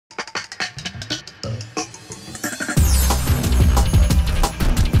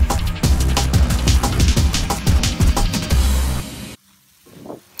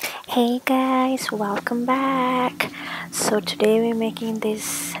Hey guys, welcome back. So today we're making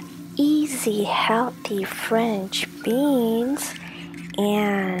this easy healthy French beans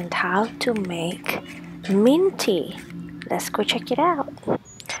and how to make minty. Let's go check it out.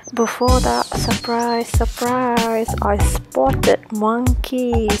 Before that, surprise, I spotted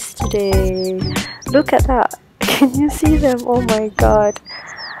monkeys today. Look at that. Can you see them? Oh my god,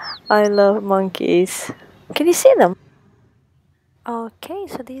 I love monkeys. Can you see them? Okay,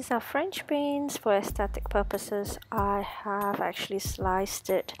 so these are French beans. For aesthetic purposes, I have actually sliced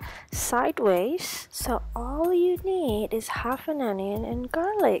it sideways. So all you need is half an onion and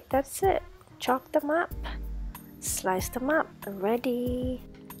garlic. That's it. Chop them up, slice them up, ready.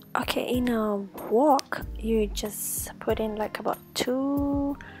 Okay, in a wok, you just put in like about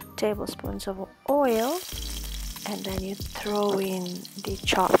 2 tablespoons of oil, and then you throw in the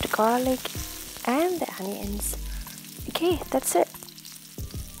chopped garlic and the onions. Okay, that's it.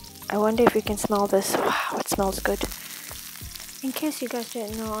 I wonder if you can smell this. Wow, it smells good. In case you guys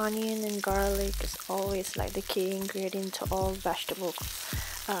didn't know, onion and garlic is always like the key ingredient to all vegetables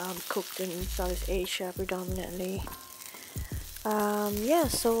cooked in Southeast Asia predominantly. Yeah,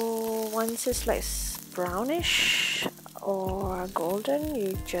 so once it's like brownish or golden,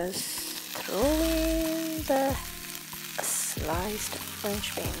 you just throw in the sliced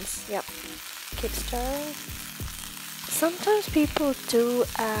French beans. Yep, keep stirring. Sometimes people do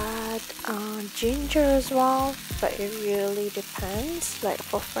add ginger as well, but it really depends. Like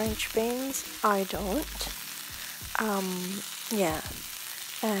for French beans, I don't. Yeah,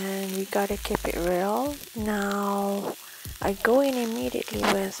 and we gotta keep it real. Now, I go in immediately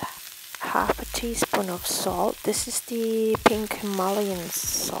with half a teaspoon of salt. This is the pink Himalayan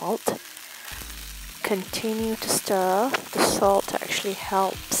salt. Continue to stir. The salt actually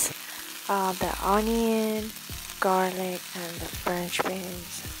helps the onion, garlic and the French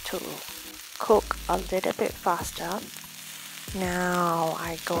beans to cook a little bit faster. Now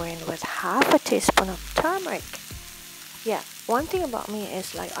I go in with half a teaspoon of turmeric. Yeah, one thing about me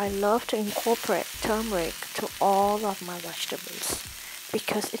is like I love to incorporate turmeric to all of my vegetables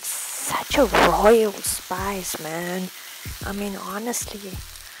because it's such a royal spice, man. I mean, honestly,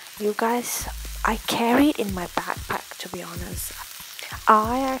 you guys, I carry it in my backpack, to be honest.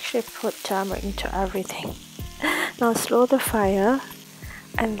 I actually put turmeric into everything. Now slow the fire,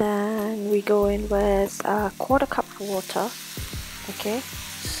 and then we go in with a quarter cup of water. Okay,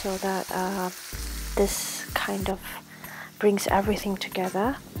 so that this kind of brings everything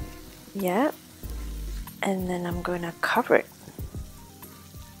together. Yeah, and then I'm gonna cover it.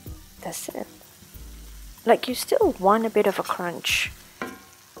 That's it. Like, you still want a bit of a crunch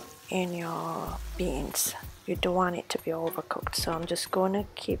in your beans. You don't want it to be overcooked, so I'm just gonna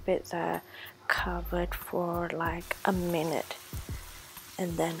keep it there covered for like a minute,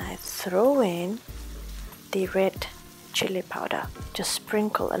 and then I throw in the red chili powder. Just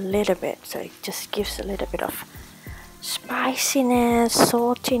sprinkle a little bit so it just gives a little bit of spiciness,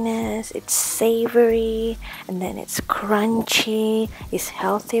 saltiness. It's savory and then it's crunchy. It's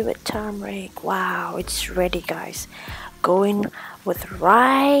healthy with turmeric. Wow, it's ready, guys. Go in with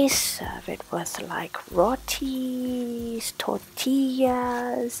rice, serve it with like rotis,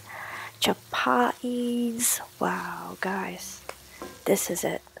 tortillas, chapatis. Wow, guys, this is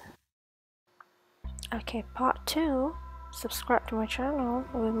it. Okay, part 2. Subscribe to my channel.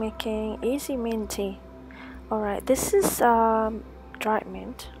 We're making easy minty. Alright, this is dried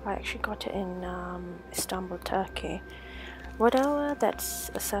mint. I actually got it in Istanbul, Turkey. Whatever that's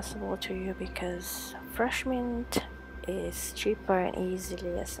accessible to you, because fresh mint is cheaper and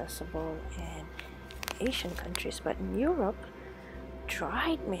easily accessible in Asian countries, but in Europe,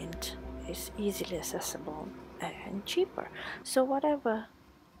 dried mint is easily accessible and cheaper. So whatever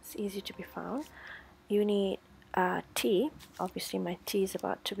is easy to be found. You need tea. Obviously my tea is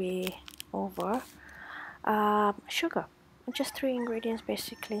about to be over. Sugar. Just 3 ingredients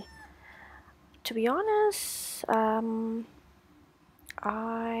basically. To be honest, I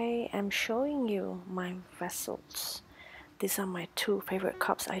am showing you my vessels. These are my 2 favorite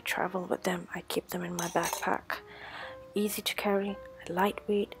cups. I travel with them. I keep them in my backpack. Easy to carry,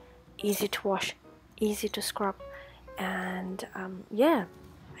 lightweight, easy to wash, easy to scrub, and yeah,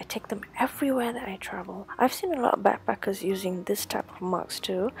 I take them everywhere that I travel. I've seen a lot of backpackers using this type of mugs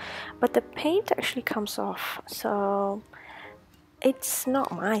too, but the paint actually comes off, so it's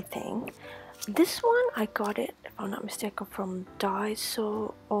not my thing. This one, I got it, if I'm not mistaken, from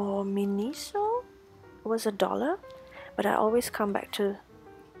Daiso or Miniso. It was $1, but I always come back to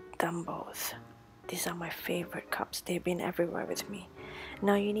them both. These are my favorite cups. They've been everywhere with me.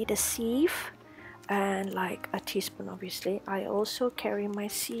 Now you need a sieve, and like a teaspoon obviously. I also carry my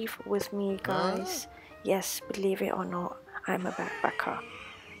sieve with me, guys. Yes, believe it or not, I'm a backpacker,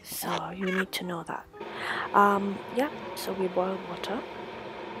 so you need to know that. Yeah, so we boil water.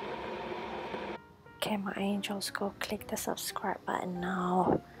 Okay, my angels, go click the subscribe button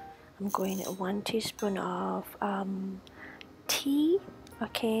now. I'm going at 1 teaspoon of tea,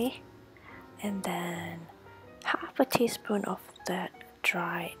 okay, and then half a teaspoon of that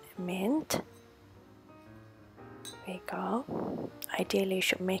dried mint. There you go. Ideally you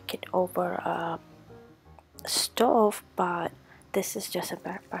should make it over a stove, but this is just a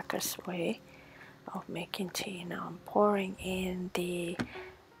backpacker's way of making tea. Now I'm pouring in the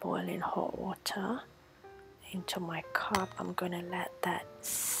boiling hot water into my cup. I'm gonna let that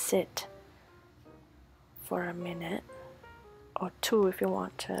sit for a minute or two if you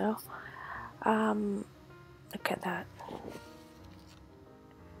want to. Look at that.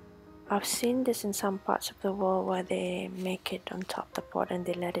 I've seen this in some parts of the world where they make it on top of the pot and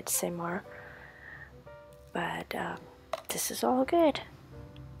they let it simmer, but this is all good.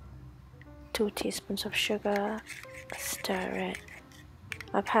 2 teaspoons of sugar, stir it.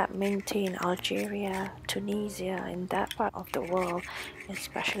 I've had mint tea in Algeria, Tunisia, in that part of the world,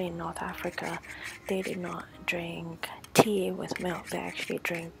 especially in North Africa. They do not drink tea with milk, they actually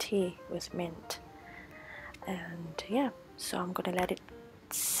drink tea with mint. And yeah, so I'm gonna let it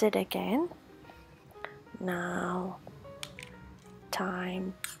sit again. Now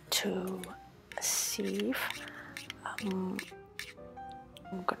time to sieve. I'm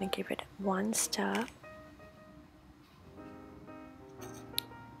gonna give it 1 stir.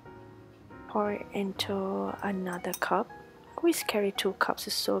 Pour it into another cup. Always carry 2 cups,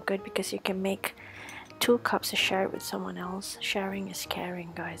 is so good because you can make 2 cups to share it with someone else. Sharing is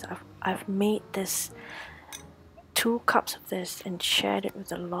caring, guys. I've made this 2 cups of this and shared it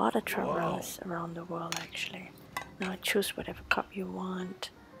with a lot of travelers around the world actually. Now choose whatever cup you want.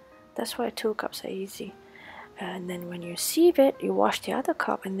 That's why 2 cups are easy. And then when you sieve it, you wash the other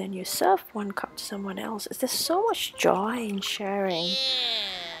cup and then you serve 1 cup to someone else. There's so much joy in sharing.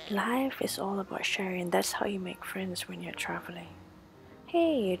 Life is all about sharing. That's how you make friends when you're traveling.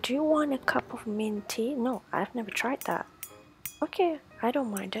 Hey, do you want a cup of mint tea? No, I've never tried that. Okay, I don't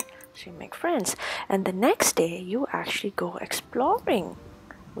mind it. So you make friends. And the next day, you actually go exploring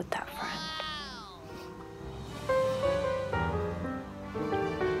with that friend.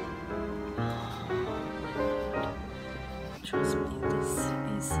 Trust me, this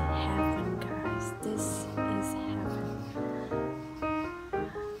is heaven, guys. This is heaven.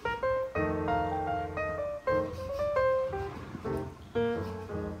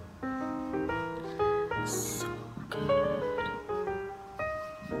 So good.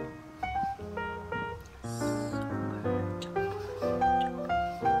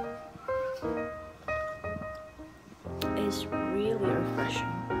 It's really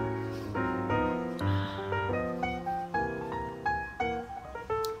refreshing.